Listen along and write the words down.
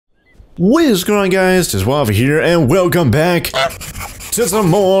What is going on, guys? It's Waffle here, and welcome back to some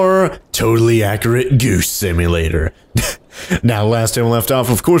more totally accurate Goose Simulator. Now, last time we left off,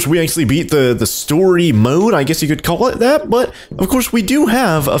 of course, we actually beat the story mode, I guess you could call it that, but of course we do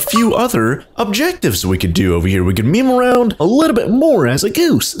have a few other objectives we could do over here. We could meme around a little bit more as a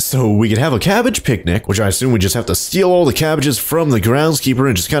goose. So we could have a cabbage picnic, which I assume we just have to steal all the cabbages from the groundskeeper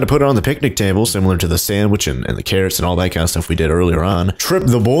and just kind of put it on the picnic table, similar to the sandwich and the carrots and all that kind of stuff we did earlier on. Trip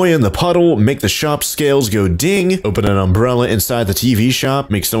the boy in the puddle, make the shop scales go ding, open an umbrella inside the TV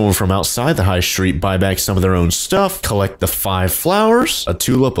shop, make someone from outside the high street buy back some of their own stuff, collect the 5 flowers, a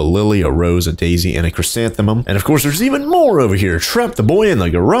tulip, a lily, a rose, a daisy, and a chrysanthemum. And of course, there's even more over here. Trap the boy in the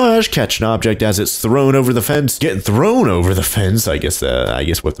garage, catch an object as it's thrown over the fence. Get thrown over the fence. I guess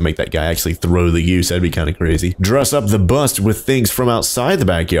we'll have to make that guy actually throw the goose. That'd be kind of crazy. Dress up the bust with things from outside the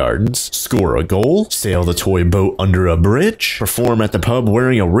backyards. Score a goal. Sail the toy boat under a bridge. Perform at the pub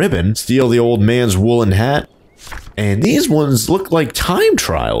wearing a ribbon. Steal the old man's woolen hat. And these ones look like time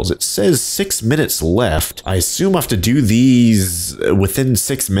trials. It says 6 minutes left. I assume I have to do these within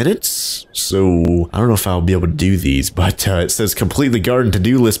 6 minutes. So I don't know if I'll be able to do these, but it says complete the garden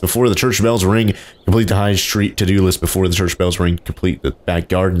to-do list before the church bells ring. Complete the high street to-do list before the church bells ring. Complete the back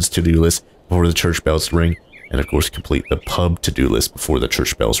gardens to-do list before the church bells ring. And of course, complete the pub to-do list before the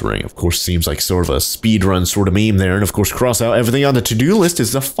church bells ring. Of course, seems like sort of a speed run sort of meme there. And of course, cross out everything on the to-do list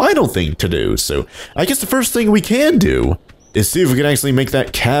is the final thing to do. So I guess the first thing we can do is see if we can actually make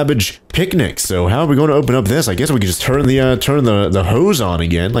that cabbage picnic. So how are we going to open up this? I guess we could just turn the hose on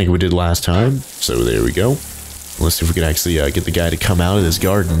again like we did last time. So there we go. Let's see if we can actually get the guy to come out of his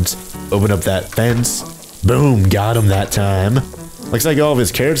gardens. Open up that fence. Boom, got him that time. Looks like all of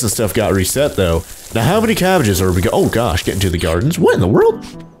his carrots and stuff got reset though. Now how many cabbages are we oh gosh, getting to the gardens? What in the world?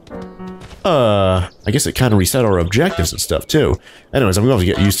 I guess it kind of reset our objectives and stuff too. Anyways, I'm going to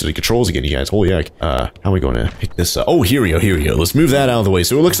have to get used to the controls again, you guys. Holy heck. How are we going to pick this up? Oh, here we go. Let's move that out of the way.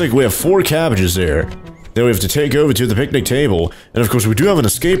 So it looks like we have 4 cabbages there. Then we have to take over to the picnic table. And of course, we do have an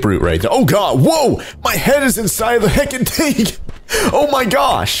escape route right there. Oh god, whoa! My head is inside the heckin' thing! Oh my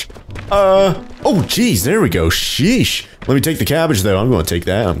gosh! Oh geez, there we go. Sheesh. Let me take the cabbage though. I'm going to take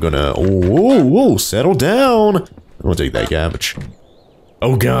that. I'm going to, whoa, settle down. I'm going to take that cabbage.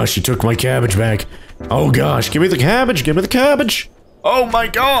 Oh gosh, he took my cabbage back. Oh gosh, give me the cabbage. Oh my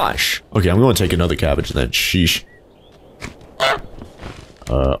gosh. Okay, I'm going to take another cabbage then. Sheesh.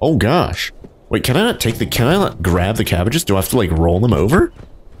 Oh gosh. Wait, can I not grab the cabbages? Do I have to like roll them over?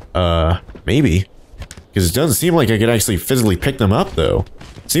 Maybe. Because it doesn't seem like I could actually physically pick them up though.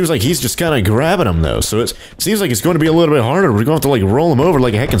 Seems like he's just kind of grabbing them though, so it seems like it's going to be a little bit harder. We're going to have to like roll them over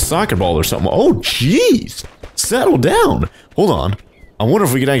like a heckin' soccer ball or something. Oh jeez. Settle down. Hold on. I wonder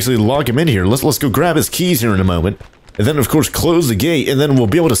if we can actually lock him in here. Let's go grab his keys here in a moment. And then of course close the gate, and then we'll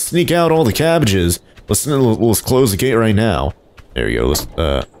be able to sneak out all the cabbages. Let's close the gate right now. There we go.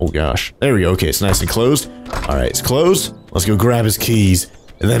 Oh gosh. There we go. Okay, it's nice and closed. Alright, it's closed. Let's go grab his keys.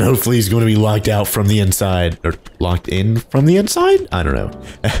 And then hopefully he's going to be locked out from the inside. Or locked in from the inside? I don't know.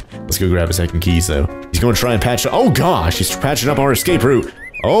 Let's go grab his second keys though. He's going to try and patch it. Oh gosh, he's patching up our escape route.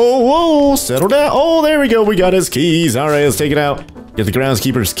 Oh, whoa, settle down. Oh, there we go. We got his keys. Alright, let's take it out. Get the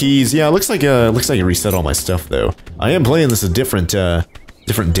groundskeeper's keys. Yeah, it looks like it reset all my stuff though. I am playing this a different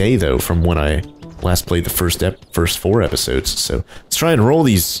day though from when I last played the first 4 episodes. So let's try and roll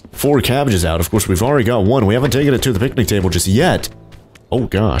these 4 cabbages out. Of course, we've already got one. We haven't taken it to the picnic table just yet. Oh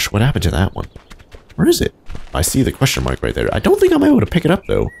gosh, what happened to that one? Where is it? I see the question mark right there. I don't think I'm able to pick it up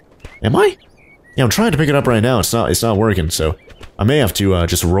though. Am I? Yeah, I'm trying to pick it up right now. It's not working. So I may have to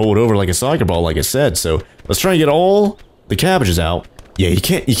just roll it over like a soccer ball, like I said. So let's try and get all the cabbages out. Yeah, you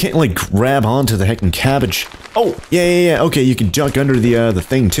can't like grab onto the heckin' cabbage. Oh, yeah. Okay, you can duck under the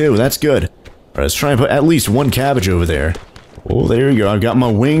thing too. That's good. All right, let's try and put at least 1 cabbage over there. Oh, there you go. I've got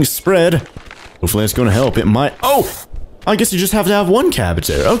my wings spread. Hopefully that's going to help. It might. Oh, I guess you just have to have 1 cabbage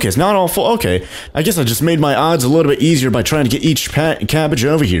there. Okay, it's not all full. Okay, I guess I just made my odds a little bit easier by trying to get each cabbage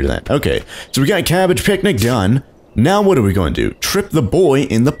over here then. Okay, so we got cabbage picnic done. Now what are we going to do? Trip the boy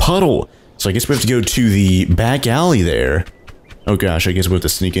in the puddle. So I guess we have to go to the back alley there. Oh gosh, I guess we have to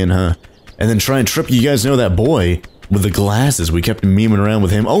sneak in, huh? And then try and trip. You guys know that boy with the glasses. We kept memeing around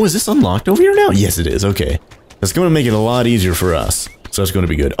with him. Oh, is this unlocked over here now? Yes, it is. Okay. That's going to make it a lot easier for us. So that's going to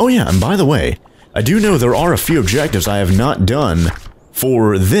be good. Oh yeah, and by the way, I do know there are a few objectives I have not done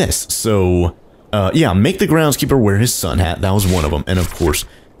for this. So, yeah, make the groundskeeper wear his sun hat. That was one of them. And of course,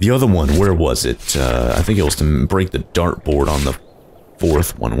 the other one, where was it? I think it was to break the dartboard on the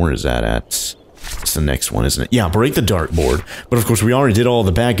 4th one. Where is that at? It's the next one, isn't it? Yeah, break the dartboard. But of course, we already did all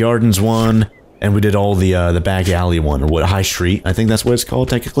the back gardens one, and we did all the back alley one, or what, High Street. I think that's what it's called,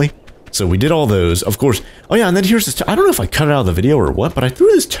 technically. So we did all those, of course. Oh yeah, and then here's this, I don't know if I cut it out of the video or what, but I threw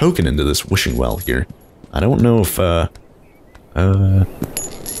this token into this wishing well here. I don't know if, I don't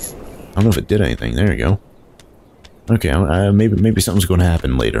know if it did anything. There you go. Okay, maybe something's going to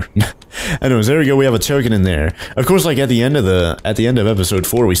happen later. Anyways, there we go. We have a token in there. Of course, like at the end of episode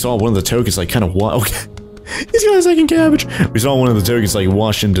 4, we saw one of the tokens like kind of okay. He's got a second cabbage. We saw one of the tokens like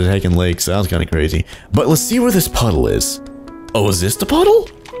wash into Heckin' Lake. So that was kind of crazy. But let's see where this puddle is. Oh, is this the puddle?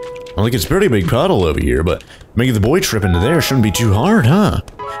 I think it's a pretty big puddle over here, but making the boy trip into there shouldn't be too hard, huh?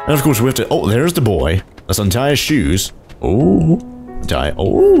 And of course we have to. Oh, there's the boy. Let's untie his shoes. Oh, untie.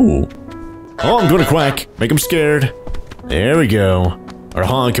 Oh, I'm gonna quack. Make him scared. There we go. Or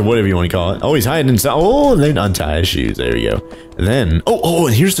honk, or whatever you want to call it. Oh, he's hiding inside. Oh, and then untie his shoes. There you go. And then,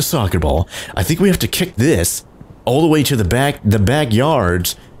 and here's the soccer ball. I think we have to kick this all the way to the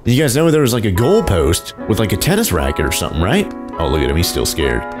backyards. You guys know there was like a goal post with like a tennis racket or something, right? Oh, look at him. He's still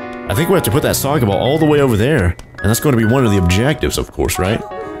scared. I think we have to put that soccer ball all the way over there. And that's going to be one of the objectives, of course, right?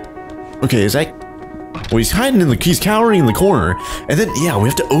 Okay, is that... Well, he's hiding in the... He's cowering in the corner. And then, yeah, we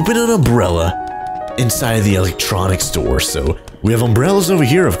have to open an umbrella inside the electronics store. So, we have umbrellas over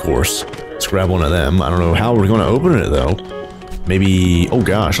here, of course. Let's grab one of them. I don't know how we're going to open it, though. Maybe... Oh,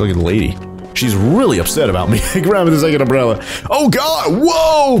 gosh, look at the lady. She's really upset about me grabbing the second umbrella. Oh, God!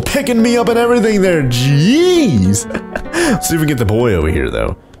 Whoa! Picking me up and everything there. Jeez! Let's see if we can get the boy over here,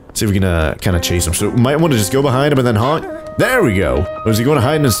 though. See if we can kind of chase him. So, we might want to just go behind him and then honk. There we go. Oh, is he going to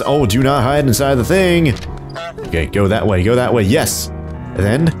hide inside? Oh, do not hide inside the thing. Okay, go that way. Go that way. Yes. And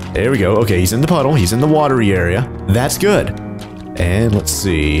then, there we go. Okay, he's in the puddle. He's in the watery area. That's good. And let's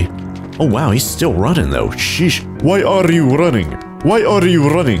see. Oh, wow. He's still running, though. Sheesh. Why are you running? Why are you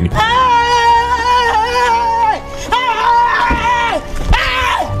running?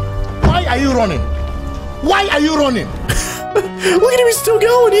 Why are you running? Why are you running? Look at him. He's still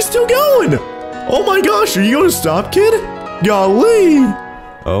going. He's still going. Oh, my gosh. Are you going to stop, kid? Golly.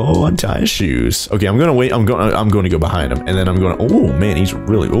 Oh, untie his shoes. Okay, I'm gonna wait. I'm going to go behind him, and then I'm going to. Oh man, he's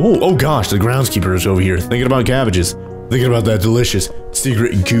really. Oh gosh, the groundskeeper is over here thinking about cabbages, thinking about that delicious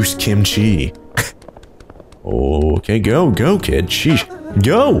secret goose kimchi. Okay, go, kid. Sheesh,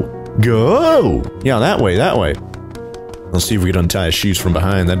 go. Yeah, that way. Let's see if we can untie his shoes from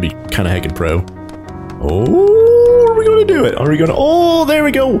behind. That'd be kind of heckin' pro. Oh, are we going to do it? Are we going to? Oh, there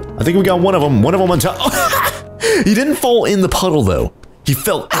we go. I think we got one of them. One of them untied. He didn't fall in the puddle though. He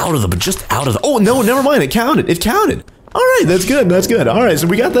fell out of the, just out of the, oh no, never mind, it counted. All right, that's good. All right, so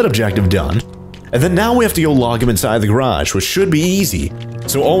we got that objective done. And then now we have to go log him inside the garage, which should be easy.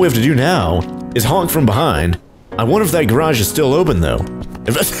 So all we have to do now is honk from behind. I wonder if that garage is still open though.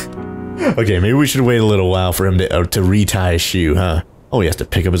 Okay, maybe we should wait a little while for him to retie his shoe, huh? Oh, he has to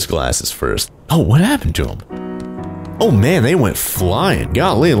pick up his glasses first. Oh, what happened to him? Oh man, they went flying.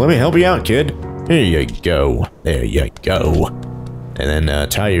 Golly, let me help you out, kid. Here you go. There you go. And then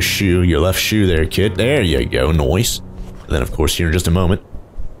tie your shoe, your left shoe there, kid. There you go, nice. And then, of course, here in just a moment.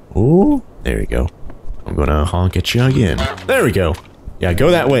 Ooh, there you go. I'm gonna honk at you again. There we go. Yeah,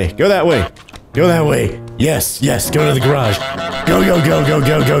 go that way. Go that way. Go that way. Yes, go to the garage. Go.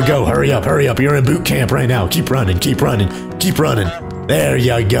 Hurry up. You're in boot camp right now. Keep running. There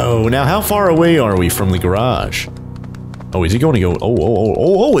you go. Now, how far away are we from the garage? Oh, is he going to go?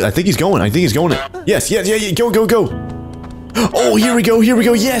 Oh, I think he's going. Yes, go. Oh, here we go.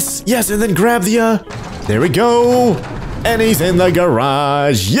 Yes, and then grab the, there we go. And he's in the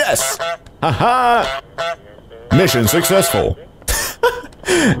garage. Yes. Haha. Mission successful.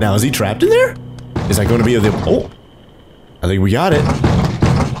 Now, is he trapped in there? Is that going to be the, oh, I think we got it.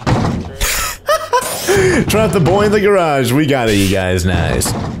 Trap the boy in the garage. We got it, you guys.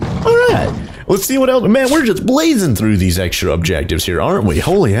 Nice. All right. Let's see what else. Man, we're just blazing through these extra objectives here, aren't we?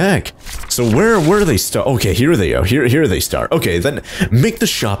 Holy heck. So where do they start? Okay, here they go. Here they start. Okay, then make the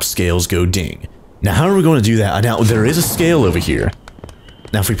shop scales go ding. Now, how are we going to do that? Now, there is a scale over here.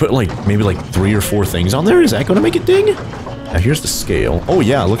 Now, if we put maybe 3 or 4 things on there, is that going to make it ding? Now, here's the scale. Oh,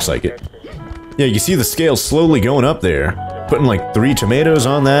 yeah, it looks like it. Yeah, you see the scale slowly going up there. Putting 3 tomatoes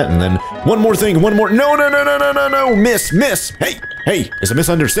on that, and then one more thing, No, miss. Hey, it's a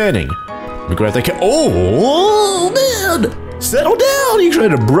misunderstanding. Let me grab that oh, man! Settle down! You tried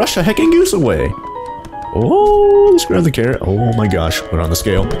to brush a hecking goose away. Oh, let's grab the carrot. Oh my gosh, put on the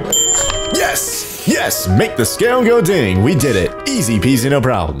scale. Yes! Make the scale go ding! We did it! Easy peasy, no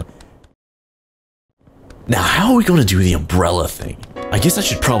problem. Now, how are we going to do the umbrella thing? I guess I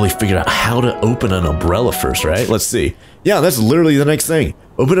should probably figure out how to open an umbrella first, right? Let's see. Yeah, that's literally the next thing.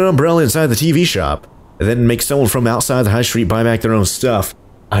 Open an umbrella inside the TV shop, and then make someone from outside the high street buy back their own stuff.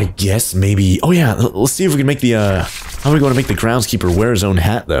 I guess maybe... Oh yeah, let's see if we can make the, how are we going to make the groundskeeper wear his own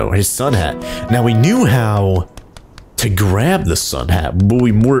hat, though? His sun hat. Now, we knew how to grab the sun hat, but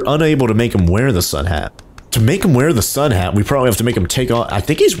we were unable to make him wear the sun hat. To make him wear the sun hat, we probably have to make him take off... I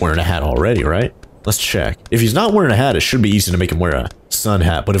think he's wearing a hat already, right? Let's check. If he's not wearing a hat, it should be easy to make him wear a sun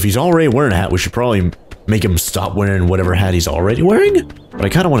hat. But if he's already wearing a hat, we should probably make him stop wearing whatever hat he's already wearing. But I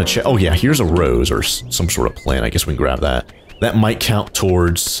kind of want to check... Oh yeah, here's a rose or some sort of plant. I guess we can grab that. That might count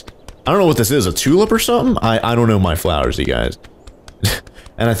towards... I don't know what this is, a tulip or something? I don't know my flowers, you guys.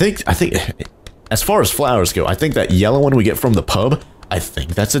 And I think, as far as flowers go, I think that yellow one we get from the pub, I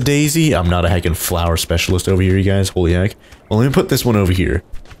think that's a daisy. I'm not a heckin' flower specialist over here, you guys. Holy heck. Well, let me put this one over here.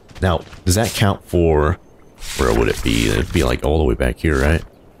 Now, does that count for... Where would it be? It'd be like all the way back here, right?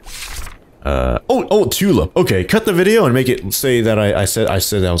 Oh, tulip. Okay, cut the video and make it say that I said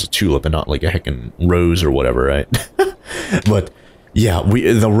that was a tulip and not like a heckin' rose or whatever, right? But yeah,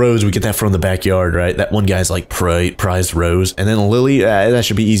 the rose, we get that from the backyard, right? That one guy's like prized rose, and then a lily, that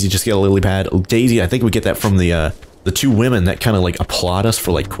should be easy. Just get a lily pad. Daisy, I think we get that from the two women that kind of like applaud us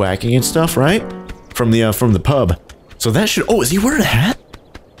for like quacking and stuff, right? From the pub. So that should. Oh, is he wearing a hat?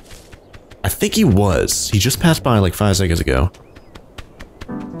 I think he was. He just passed by like 5 seconds ago.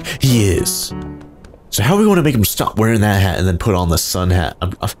 He is. So how are we going to make him stop wearing that hat and then put on the sun hat?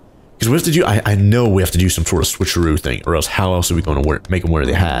 Because we have to do, I know we have to do some sort of switcheroo thing, or else how else are we going to make him wear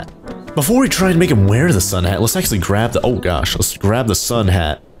the hat? Before we try and make him wear the sun hat, let's actually grab the, oh gosh, let's grab the sun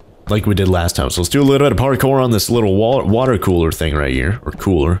hat like we did last time. So let's do a little bit of parkour on this little water cooler thing right here, or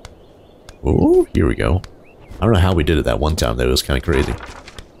cooler. Oh, here we go. I don't know how we did it that one time though, it was kind of crazy.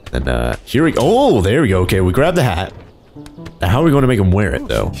 And here we go, oh, there we go, okay, we grabbed the hat. Now how are we going to make him wear it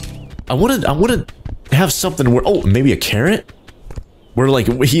though? I want to have something where, oh, maybe a carrot? Where like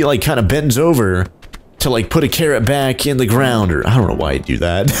he like kind of bends over to like put a carrot back in the ground, or I don't know why he'd do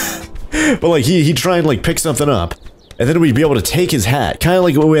that. But like he'd try and like pick something up, and then we'd be able to take his hat, kind of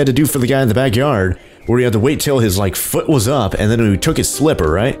like what we had to do for the guy in the backyard, where we had to wait till his like foot was up, and then we took his slipper,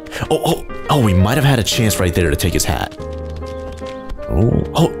 right? Oh, we might have had a chance right there to take his hat.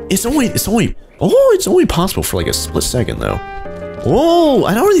 Oh, it's only possible for like a split second though. Whoa,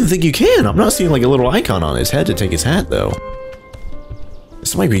 I don't even think you can. I'm not seeing like a little icon on his head to take his hat though.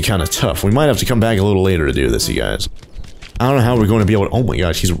 This might be kind of tough. We might have to come back a little later to do this, you guys. I don't know how we're going to be able to... Oh my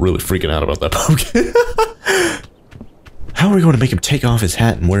gosh, he's really freaking out about that pumpkin. How are we going to make him take off his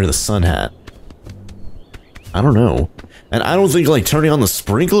hat and wear the sun hat? I don't know. And I don't think, like, turning on the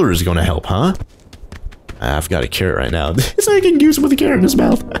sprinkler is going to help, huh? I've got a carrot right now. It's like a goose with a carrot in his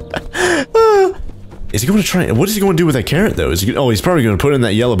mouth. Is he going to try... What is he going to do with that carrot, though? Is he... Oh, he's probably going to put it in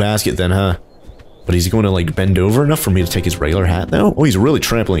that yellow basket then, huh? But is he going to, like, bend over enough for me to take his regular hat, though? Oh, he's really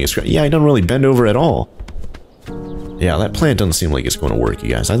trampling his... Yeah, he doesn't really bend over at all. Yeah, that plan doesn't seem like it's going to work, you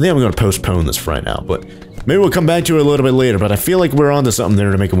guys. I think I'm going to postpone this for right now, but... Maybe we'll come back to it a little bit later, but I feel like we're onto something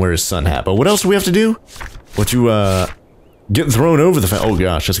there to make him wear his sun hat. But what else do we have to do? What to, get thrown over the fence. Oh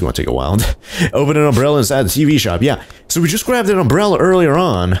gosh, that's going to take a while. Open an umbrella inside the TV shop. Yeah, so we just grabbed an umbrella earlier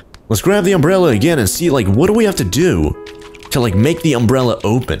on. Let's grab the umbrella again and see, like, what do we have to do to, like, make the umbrella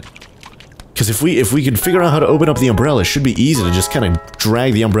open? Because if we can figure out how to open up the umbrella, it should be easy to just kind of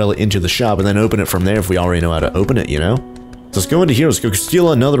drag the umbrella into the shop and then open it from there if we already know how to open it, you know? So let's go into here, let's go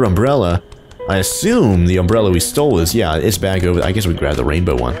steal another umbrella. I assume the umbrella we stole is, yeah, it's back over. I guess we grabbed the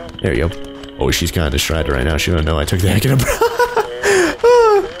rainbow one. There you go. Oh, she's kind of distracted right now. She don't know I took the heckin' umbrella.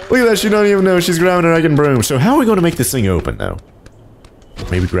 Look at that, she don't even know she's grabbing her heckin' broom. So how are we going to make this thing open, though?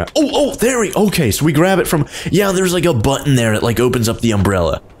 Maybe grab... Oh, there we... Okay, so we grab it from... Yeah, there's like a button there that like opens up the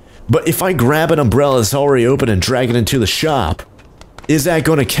umbrella. But if I grab an umbrella that's already open and drag it into the shop, is that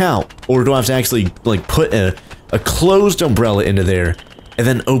going to count? Or do I have to actually, like, put a closed umbrella into there and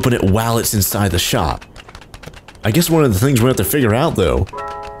then open it while it's inside the shop? I guess one of the things we have to figure out, though,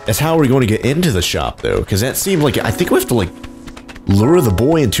 is how are we going to get into the shop, though? Because that seemed like... I think we have to, like, lure the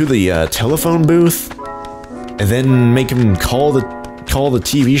boy into the telephone booth and then make him call the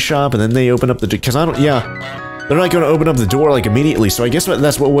TV shop, and then they open up the... Because I don't... Yeah... They're not going to open up the door, like, immediately, so I guess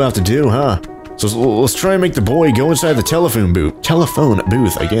that's what we'll have to do, huh? So let's try and make the boy go inside the telephone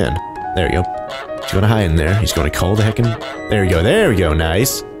booth again. There you go. He's going to hide in there. He's going to call the heckin'... There we go,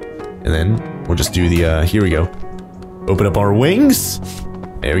 nice. And then we'll just do the, here we go. Open up our wings.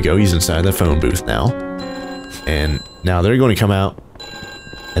 There we go, he's inside the phone booth now. And now they're going to come out,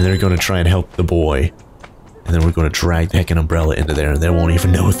 and they're going to try and help the boy. And then we're going to drag the heckin' umbrella into there, and they won't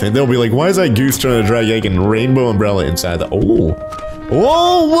even know a thing. They'll be like, why is that goose trying to drag a heckin' rainbow umbrella inside the... Oh.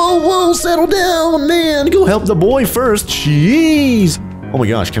 Whoa, settle down, man. Go help the boy first. Jeez. Oh my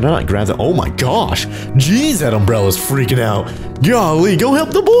gosh, can I not grab that? Oh my gosh. Jeez, that umbrella's freaking out. Golly, go help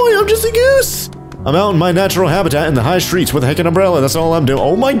the boy. I'm just a goose. I'm out in my natural habitat in the high streets with a heckin' umbrella. That's all I'm doing.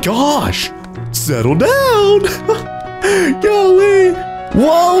 Oh my gosh. Settle down. Golly.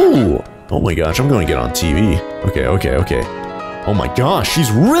 Whoa. Oh my gosh, I'm going to get on TV. Okay. Oh my gosh, she's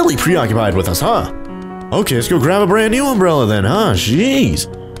really preoccupied with us, huh? Okay, let's go grab a brand new umbrella then, huh? Jeez.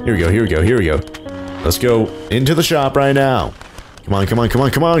 Here we go. Let's go into the shop right now. Come on.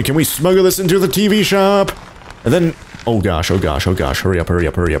 Can we smuggle this into the TV shop? And then, oh gosh. Hurry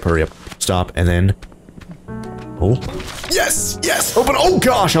up. Stop, and then, oh. Yes, open, oh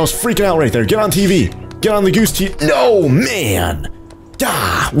gosh, I was freaking out right there. Get on TV. Get on the goose TV. No, man.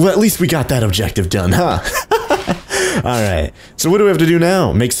 Well, at least we got that objective done, huh? Alright, so what do we have to do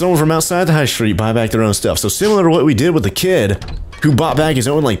now? Make someone from outside the high street buy back their own stuff. So similar to what we did with the kid who bought back his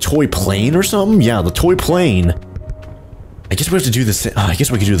own, like, toy plane or something? Yeah, the toy plane. I guess we have to do this. I guess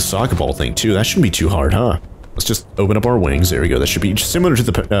we could do the soccer ball thing, too. That shouldn't be too hard, huh? Let's just open up our wings. There we go. That should be similar to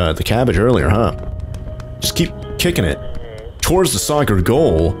the cabbage earlier, huh? Just keep kicking it towards the soccer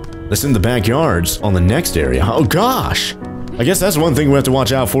goal that's in the backyards on the next area. Oh, gosh. I guess that's one thing we have to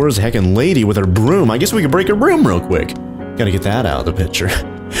watch out for is a heckin' lady with her broom. I guess we could break her broom real quick. Gotta get that out of the picture.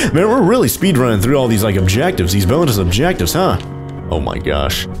 Man, we're really speedrunning through all these, like, objectives, these bonus objectives, huh? Oh my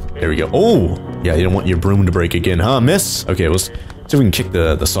gosh. There we go. Oh! Yeah, you don't want your broom to break again, huh, miss? Okay, let's see if we can kick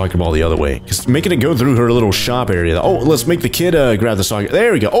the soccer ball the other way. Because making it go through her little shop area. Oh, let's make the kid grab the soccer.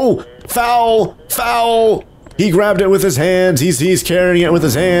 There we go. Oh! Foul! He grabbed it with his hands. He's carrying it with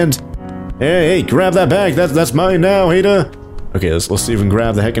his hands. Hey, grab that back. That's mine now, Ada. Okay, let's see if we can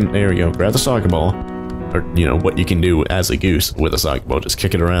grab the heckin'. There we go. Grab the soccer ball. Or, you know, what you can do as a goose with a soccer ball. Just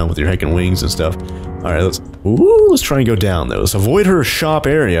kick it around with your heckin' wings and stuff. Alright, let's try and go down, though. Let's avoid her shop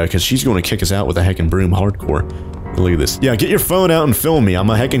area, because she's going to kick us out with a heckin' broom hardcore. Look at this. Yeah, get your phone out and film me. I'm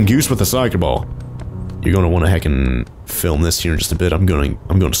a heckin' goose with a soccer ball. You're going to want to heckin' film this here in just a bit. I'm going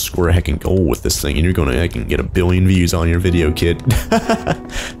to score a heckin' goal with this thing, and you're going to heckin' get 1 billion views on your video, kid.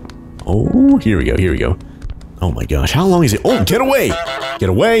 Oh, here we go. Oh my gosh, how long is it? Oh, get away! Get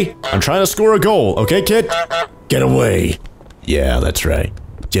away! I'm trying to score a goal, okay, kid? Get away! Yeah, that's right.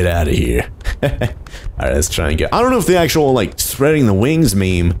 Get out of here. Alright, let's try and get... I don't know if the actual, like, spreading the wings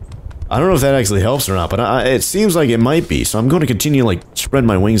meme... I don't know if that actually helps or not, but it seems like it might be, so I'm going to continue, like, spread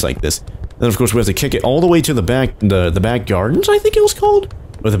my wings like this. Then, of course, we have to kick it all the way to the back... the back gardens, I think it was called?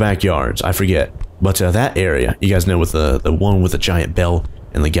 Or the backyards, I forget. But, that area, you guys know with the one with the giant bell,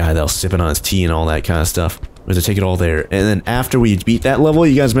 and the guy that was sipping on his tea and all that kind of stuff. We have to take it all there. And then after we beat that level,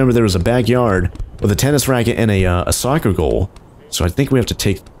 you guys remember there was a backyard with a tennis racket and a soccer goal. So I think we have to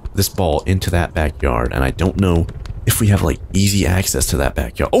take this ball into that backyard. And I don't know if we have, like, easy access to that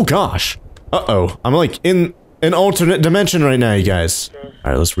backyard. Oh, gosh! Uh-oh. I'm, like, in an alternate dimension right now, you guys.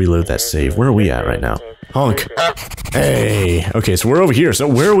 Alright, let's reload that save. Where are we at right now? Honk. Hey! Okay, so we're over here. So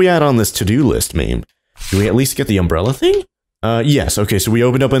where are we at on this to-do list, meme? Do we at least get the umbrella thing? Yes, okay, so we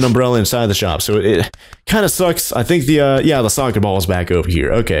opened up an umbrella inside the shop, so it kind of sucks. I think the soccer ball is back over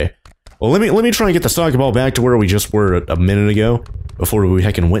here, okay. Well, let me try and get the soccer ball back to where we just were a minute ago, before we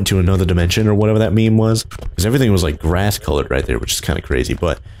heckin' went to another dimension, or whatever that meme was. Because everything was, like, grass-colored right there, which is kind of crazy,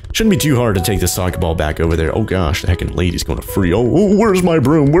 but shouldn't be too hard to take the soccer ball back over there. Oh gosh, the heckin' lady's going to free. Oh, where's my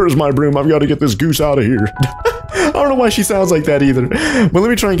broom? Where's my broom? I've got to get this goose out of here. I don't know why she sounds like that either. But let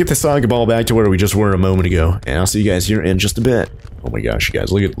me try and get the soccer ball back to where we just were a moment ago. And I'll see you guys here in just a bit. Oh my gosh, you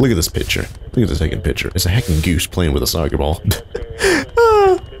guys, look at this picture. Look at this heckin' picture. It's a heckin' goose playing with a soccer ball.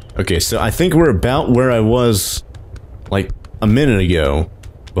 Okay, so I think we're about where I was, like, a minute ago.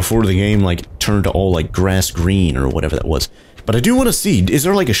 Before the game, like, turned to all, like, grass green or whatever that was. But I do want to see, is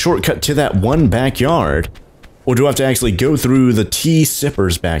there, like, a shortcut to that one backyard? Or do I have to actually go through the tea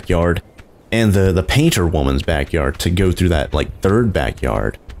sipper's backyard and the painter woman's backyard to go through that, like, third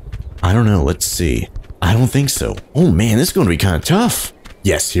backyard? I don't know, let's see. I don't think so. Oh man, this is going to be kind of tough.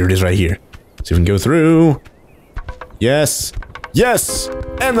 Yes, here it is right here. So we can go through. Yes. Yes!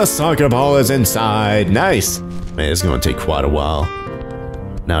 And the soccer ball is inside. Nice. Man, it's going to take quite a while.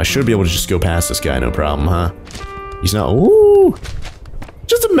 Now, I should be able to just go past this guy, no problem, huh? He's not. Ooh!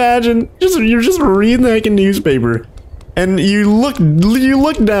 Just imagine, you're just reading the heckin' newspaper, and you look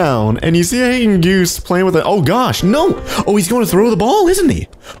down, and you see a heckin' goose playing with it. Oh gosh, no! Oh, he's going to throw the ball, isn't he?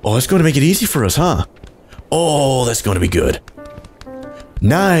 Oh, that's going to make it easy for us, huh? Oh, that's going to be good.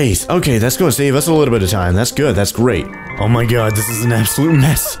 Nice! Okay, that's going to save us a little bit of time. That's good, that's great. Oh my god, this is an absolute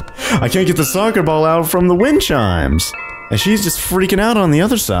mess. I can't get the soccer ball out from the wind chimes. And she's just freaking out on the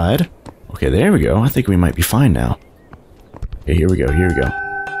other side. Okay, there we go. I think we might be fine now. Okay, here we go, here we go.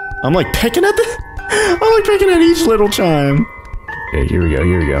 I'm like picking at each little chime. Okay, here we go,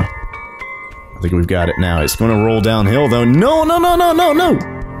 here we go. I think we've got it now. It's gonna roll downhill though. No, no, no, no, no,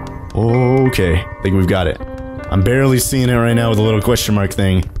 no! Okay, I think we've got it. I'm barely seeing it right now with a little question mark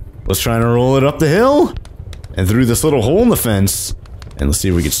thing. Let's try and roll it up the hill and through this little hole in the fence. And let's see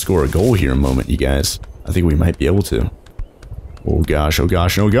if we can score a goal here in a moment, you guys. I think we might be able to. Oh gosh, oh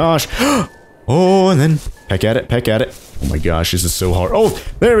gosh, oh gosh. Oh, and then peck at it, peck at it. Oh my gosh, this is so hard. Oh,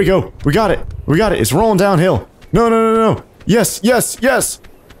 there we go. We got it. We got it. It's rolling downhill. No, no, no, no. Yes, yes, yes.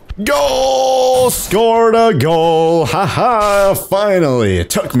 Goal! Scored a goal. Haha, finally.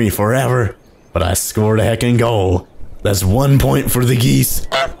 It took me forever, but I scored a heckin' goal. That's 1 point for the geese,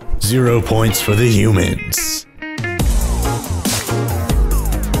 0 points for the humans.